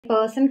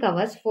person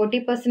covers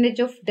 40%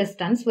 of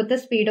distance with a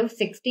speed of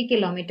 60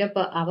 km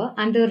per hour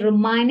and the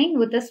remaining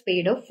with a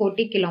speed of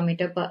 40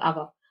 km per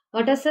hour.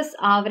 What is his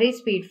average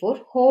speed for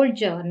whole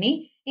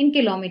journey in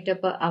kilometer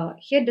per hour?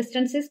 Here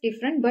distance is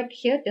different, but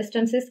here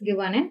distance is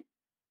given in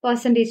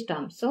percentage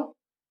terms. So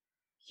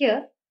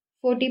here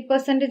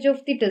 40%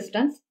 of the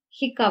distance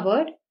he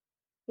covered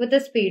with a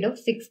speed of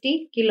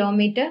 60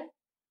 km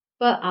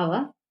per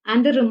hour,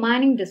 and the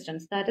remaining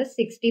distance, that is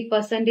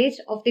 60%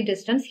 of the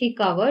distance he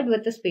covered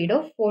with the speed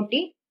of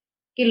 40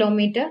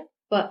 km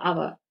per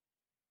hour.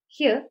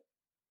 Here,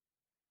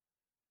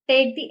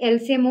 take the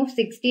LCM of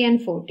 60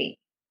 and 40.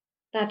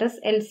 That is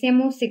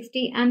LCM of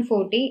 60 and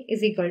 40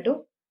 is equal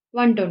to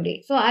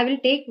 120. So, I will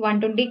take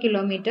 120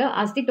 km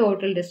as the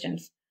total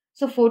distance.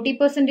 So,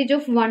 40%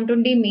 of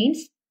 120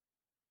 means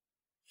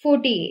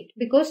 48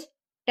 because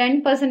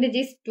 10%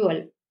 is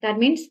 12. That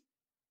means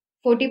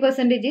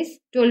 40% is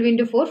 12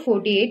 into 4,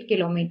 48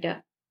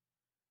 km.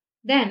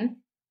 Then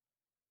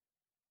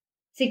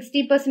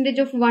 60%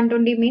 of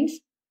 120 means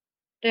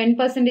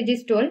 10%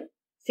 is 12.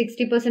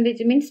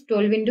 60% means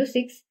 12 into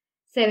 6,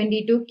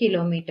 72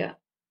 km.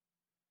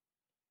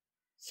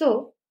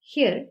 So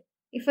here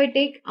if I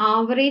take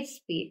average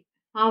speed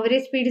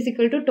is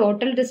equal to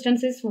total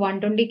distance is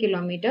 120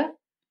 km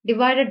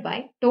divided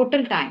by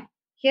total time.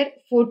 Here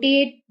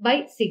 48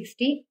 by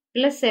 60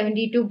 plus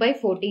 72 by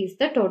 40 is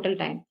the total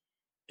time.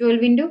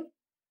 12 into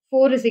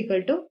 4 is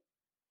equal to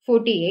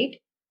 48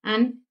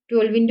 and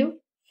 12 into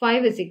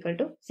 5 is equal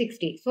to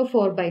 60. So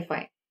 4 by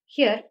 5.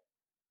 Here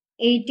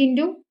 8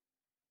 into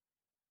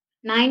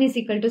 9 is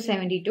equal to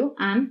 72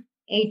 and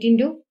 8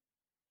 into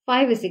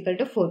 5 is equal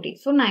to 40.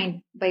 So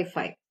 9 by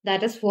 5.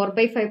 That is 4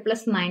 by 5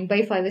 plus 9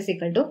 by 5 is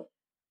equal to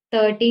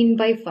 13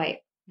 by 5.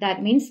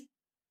 That means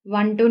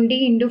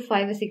 120 into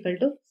 5 is equal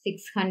to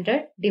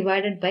 600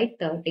 divided by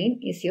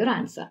 13 is your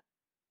answer.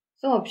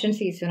 So option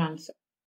C is your answer.